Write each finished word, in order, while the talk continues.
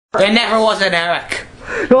There never was an Eric.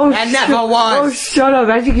 Oh, There never was. Oh, shut up.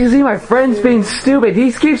 As you can see, my friend's being stupid.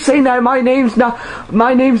 He keeps saying that my name's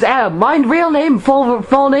Adam. My real name,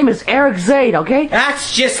 full name is Eric Zade, okay?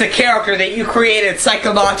 That's just a character that you created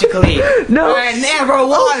psychologically. No. There never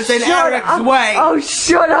was an Eric's way. Oh,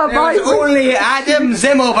 shut up. There was only Adam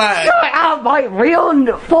Zimmerman. Shut up. My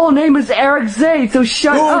real full name is Eric Zade, so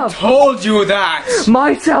shut up. Who told you that?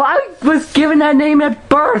 Myself. I was given that name at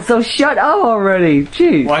birth, so shut up already.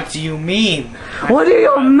 Jeez. What do you mean? What do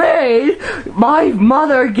you mean? My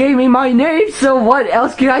mother gave me my name, so what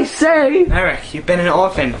else can I say? Eric, you've been an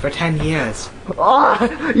orphan for 10 years.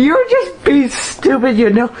 You're just being stupid, you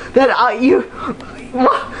know. What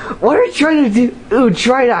are you trying to do?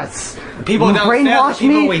 Try us. People downstairs, brainwash the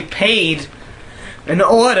people me? we paid in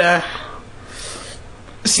order.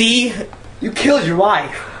 See? You killed your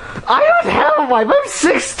wife. I don't have a wife. I'm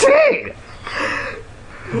 16.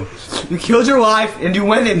 You killed your wife and you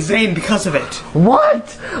went insane because of it.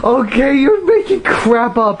 What? Okay, you're making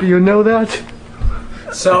crap up. You know that?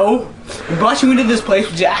 So, we brought you into this place,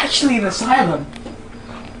 which is actually an asylum.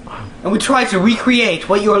 And we tried to recreate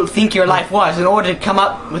what you think your life was in order to come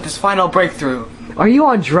up with this final breakthrough. Are you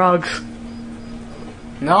on drugs?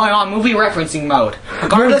 No, I'm on movie referencing mode.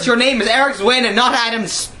 Regardless, your name is Eric Zwain and not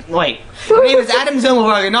Adam's... Wait. Your name is Adam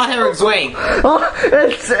Zimmelberg and not Eric Zwain. Oh,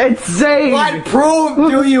 it's Zane. What proof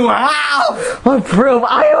do you have? What proof?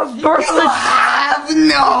 I have a birth You have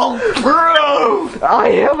no proof! I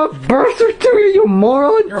have a birth certificate, you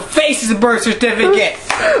moron! Your face is a birth certificate!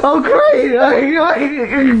 Oh great!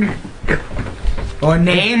 Your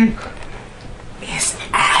name is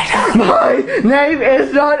Adam. My name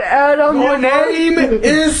is not Adam. Your name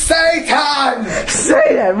is Satan!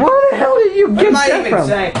 Say that! Where the hell did you What get am I that even from?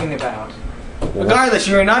 talking about? Regardless,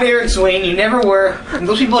 you are not Eric Swain, you never were. And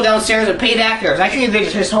those people downstairs are paid actors. Actually, they're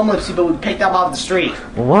just homeless people we picked up off the street.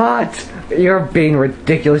 What? You're being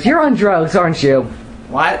ridiculous. You're on drugs, aren't you?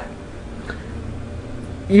 What?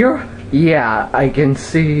 Yeah, I can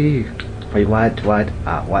see. Wait, what? What?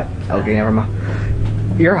 Okay, never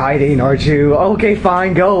mind. You're hiding, aren't you? Okay,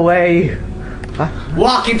 fine, go away.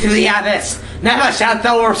 Walk into the abyss. Never shalt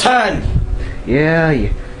thou return. Yeah.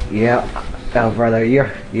 Oh, brother, So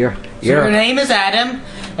your name is Adam.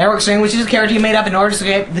 Eric Swain, which is a character you made up in order to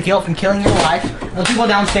get the guilt from killing your wife. The people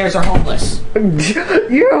downstairs are homeless. You're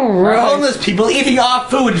We're right. homeless people eating off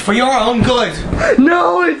food for your own good.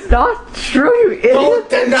 No, it's not true, you idiot. Don't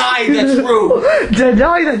deny the truth.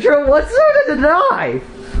 Deny the truth? What's there to deny?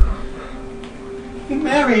 You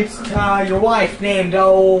married your wife named,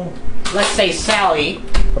 let's say Sally.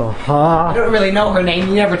 I Uh-huh. don't really know her name,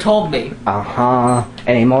 you never told me. Uh-huh.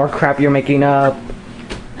 Any more crap you're making up?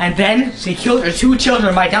 And then she killed her 2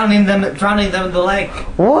 children by drowning them in the lake.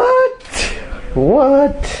 What?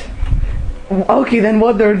 Okay, then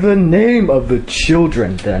what are the name of the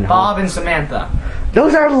children then? Bob and Samantha.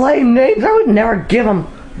 Those are lame names. I would never give them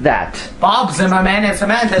that. Bob Zimmerman and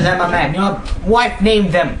Samantha Zimmerman. Your wife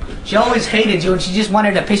named them. She always hated you and she just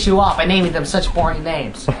wanted to piss you off by naming them such boring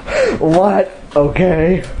names. What?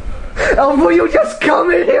 Okay. Oh, will you just come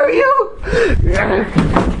in here, you?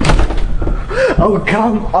 Oh,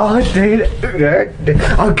 come on, dude.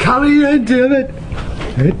 I'm coming in, damn it.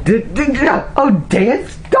 Oh, damn,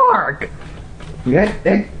 it's dark.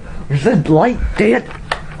 There's a light, damn it.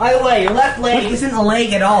 By the way, your left leg isn't a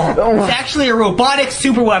leg at all. It's actually a robotic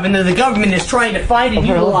superweapon that the government is trying to find and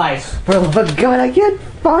utilize. But God, I can't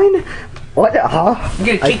find... What? Huh? I'm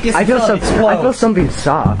gonna kick this I feel something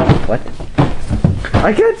soft. What?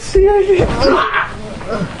 I can't see anything.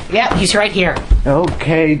 Yep, he's right here.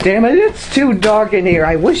 Okay, damn it, it's too dark in here.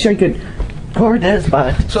 I wish I could pour this,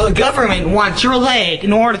 but... So the government wants your leg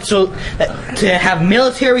in order to have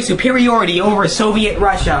military superiority over Soviet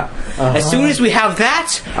Russia. As soon as we have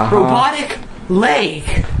that robotic leg,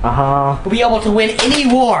 we'll be able to win any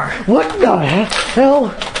war. What the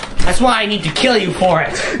hell? That's why I need to kill you for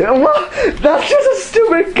it. Well, that's just a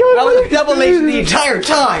stupid gun. I was double agent the entire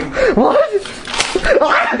time. What?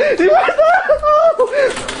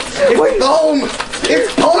 It's home.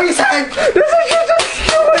 It's poison. This is just a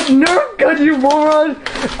stupid nerf gun, you moron.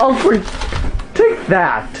 Oh, please. Take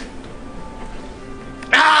that.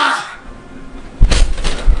 Ah!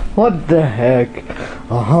 What the heck?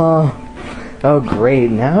 Oh,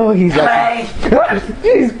 great. Now he's like...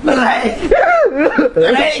 Jeez.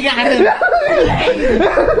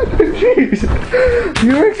 Jeez.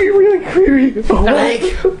 You're actually really creepy.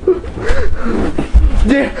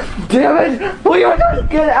 Damn it! Will you just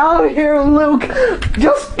get out of here, Luke?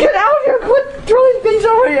 Just get out of here! Quit throwing things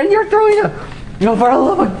over here, and you're throwing a... You know, for the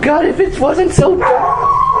love of God, if it wasn't so...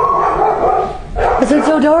 Is it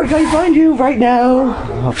so dark? I find you right now.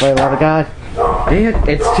 Oh, for the love of God.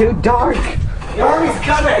 It's too dark. The army's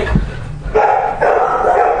coming.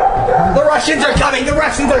 The Russians are coming. The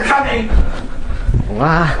Russians are coming.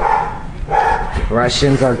 Wow.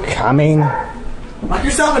 Russians are coming. Lock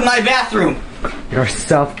yourself in my bathroom.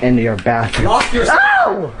 Yourself into your bathroom. Lock yourself.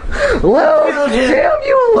 Ow! Luke! Damn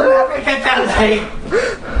you, Luke! Get that way.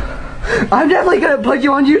 I'm definitely gonna put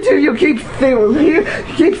you on YouTube. You keep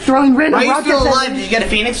throwing random Are you rockets still at alive? me. Did you get a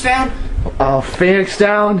Phoenix down? Oh, Phoenix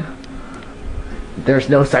down? There's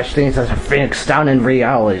no such thing as a Phoenix down in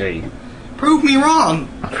reality. Prove me wrong.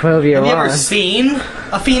 I'll prove you Have you wrong. ever seen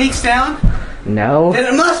a Phoenix down? No.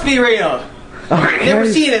 Then it must be real. Okay. You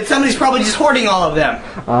never seen it. Somebody's probably just hoarding all of them.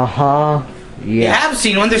 Uh-huh. You Yeah. have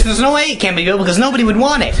seen one. There's no way it can be real because nobody would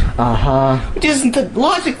want it. Uh-huh. Which isn't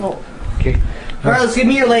logical. Okay. Alright, let's give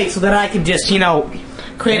me your leg so that I can just,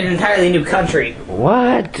 create an entirely new country.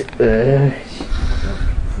 What? Gonna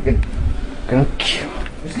kill.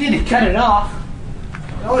 Just need to cut it off.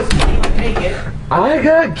 Oh, it's not even take it. I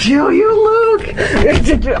gotta kill you, Luke! Open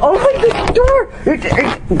the door!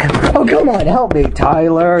 Oh, come on, help me,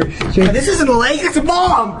 Tyler. This isn't a leg, it's a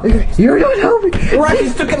bomb! You're not helping. The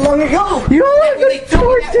Russians took it long ago! You opened They the took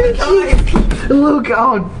door, it every didn't you? Luke,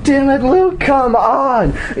 oh, damn it, Luke, come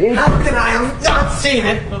on! How could I have not seen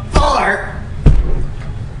it before?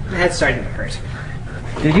 My head's starting to hurt.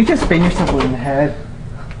 Did you just spin yourself in the head?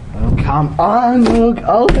 Oh, come on, Luke,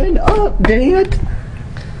 open up, dang it!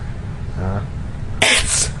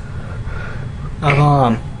 It's a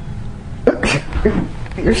bomb.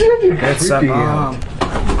 You're such a It's a bomb.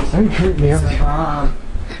 Don't creep me out. It's a bomb.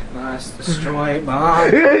 Must destroy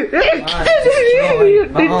bomb.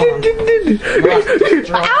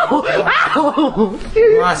 Ow!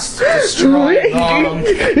 Must destroy bomb.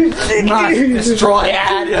 Must destroy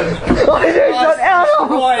Adam. Oh, there's Must an Adam!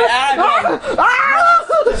 destroy Adam.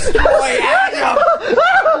 Destroy Adam.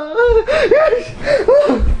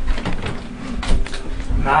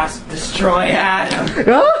 Must destroy Adam.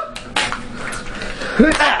 Huh?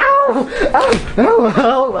 Ow! Ow!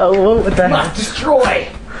 Ow! Ow! What the heck? Must destroy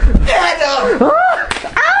Adam.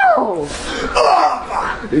 Ow!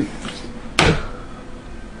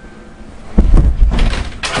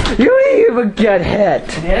 You didn't even get hit.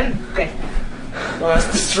 Then, okay.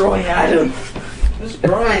 Must destroy Adam.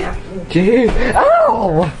 Destroy Adam. Jeez.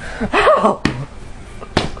 Ow! Ow!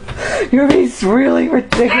 You're being really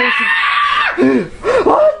ridiculous.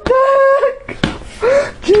 What the heck?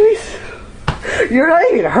 Jeez. You're not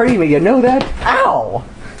even hurting me, you know that? Ow!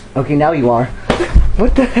 Okay, now you are.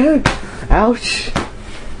 What the heck? Ouch.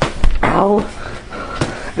 Ow.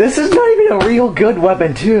 This is not even a real good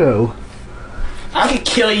weapon, too. I can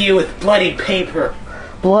kill you with bloody paper.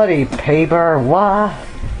 Bloody paper, what?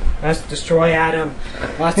 Must destroy Adam.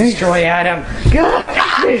 Must destroy Adam. God,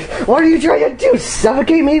 what are you trying to do?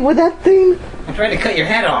 Suffocate me with that thing? I'm trying to cut your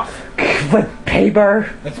head off. With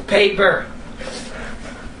paper? With paper.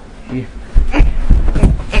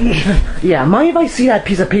 Yeah, mind if I see that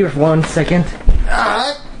piece of paper for 1 second?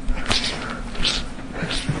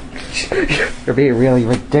 You're being really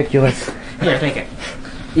ridiculous. Here, take it.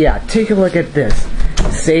 Yeah, take a look at this.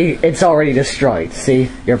 See, it's already destroyed. See,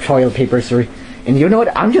 your toilet paper's and you know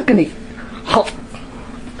what? I'm just gonna.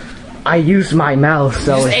 I used my mouth,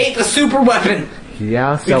 so. You just ate the super weapon.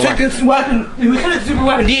 Yeah, We so. took this weapon. We took the super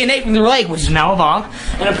weapon DNA from the leg, which is now a bomb,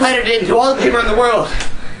 and implanted it into all the paper in the world.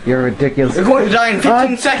 You're ridiculous. You're going to die in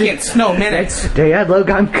 15 seconds. No, minutes. Dad, look,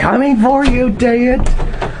 I'm coming for you, Dad.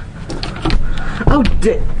 Oh,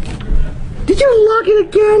 Dad. Did you lock it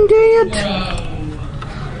again,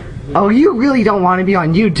 Dad? Oh, you really don't want to be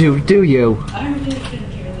on YouTube, do you?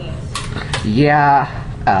 Yeah.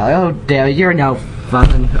 Oh, Dad, you're no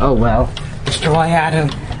fun. Oh, well. Destroy Adam.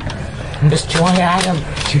 Destroy Adam.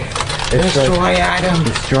 Destroy Adam.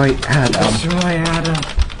 Destroy Adam. Destroy Adam.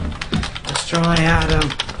 Destroy Adam.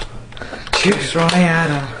 Destroy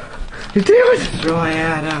Adam. Damn it. Destroy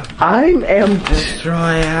Adam. I am. Destroy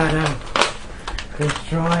Adam.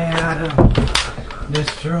 Destroy Adam.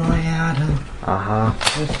 Destroy Adam. Uh-huh.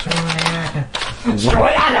 Destroy Adam. Destroy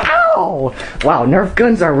Adam. Ow! Wow, Nerf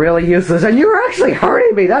guns are really useless, and you're actually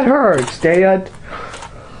hurting me. That hurts, Dad.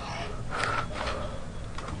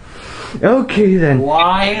 Okay, then.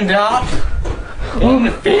 Wind up.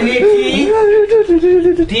 Infinity.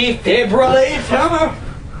 Defibrillator.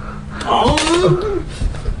 Oh.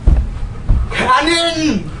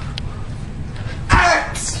 Cannon.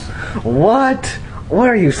 Axe. What? What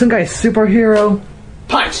are you, some guy's superhero?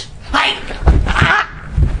 Punch. Hi.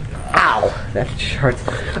 Ow! that hurts.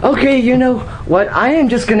 Okay, you know what? I am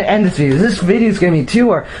just gonna end this video. This video is gonna be too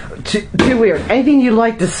weird. Anything you'd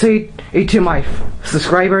like to say to my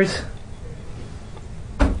subscribers?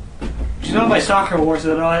 You know my soccer wars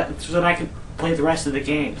so that I can play the rest of the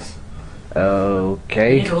games.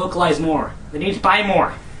 Okay. They need to localize more. They need to buy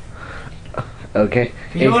more. Okay.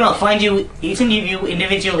 You know what? I'll find you, each of you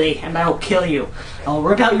individually, and I'll kill you. I'll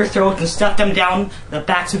rip out your throat and stuff them down the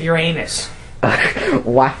backs of your anus.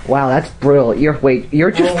 Wow, that's brutal.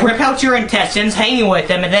 You're just... I'll rip out your intestines, hang you with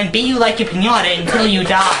them, and then beat you like a piñata until you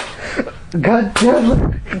die. God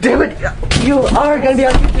damn it! You are gonna be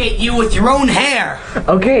able to hit you with your own hair.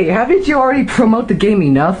 Okay, haven't you already promote the game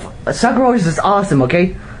enough? Soccer Wars is awesome.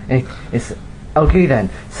 Okay, okay then.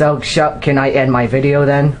 So can I end my video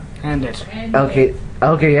then? End it.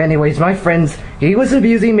 Okay. Anyways, my friends, he was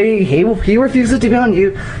abusing me. He refuses to be on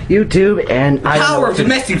YouTube, and the power of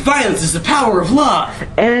domestic violence is the power of love.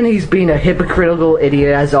 And he's being a hypocritical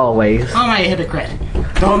idiot as always. How am I a hypocrite?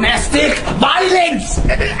 Domestic violence!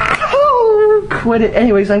 Oh, quit it.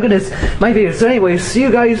 Anyways, I'm gonna my video. So anyways, see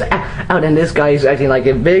you guys out. And this guy's acting like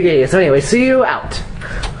a big idiot. So anyways, see you out.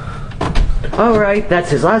 Alright, that's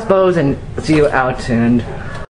his last pose, and see you out, and